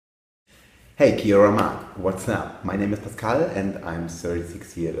Hey Kiorama, what's up? My name is Pascal and I'm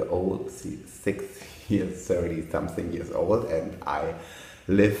 36 years old, 30 something years old, and I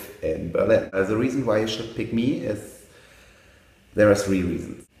live in Berlin. The reason why you should pick me is, there are three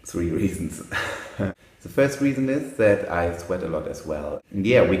reasons. The first reason is that I sweat a lot as well. And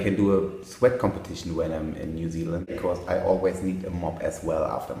yeah, we can do a sweat competition when I'm in New Zealand, because I always need a mop as well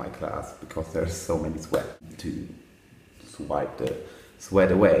after my class, because there's so many sweat to swipe the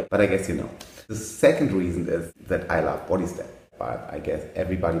sweat away. But I guess you know. The second reason is that I love Bodystep, but I guess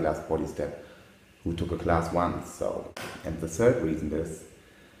everybody loves Bodystep who took a class once. And the third reason is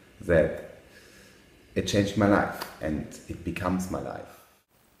that it changed my life and it becomes my life.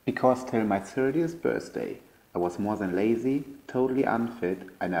 Because till my 30th birthday, I was more than lazy, totally unfit,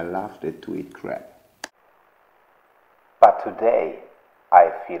 and I loved it to eat crap. But today,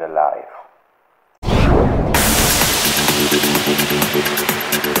 I feel alive.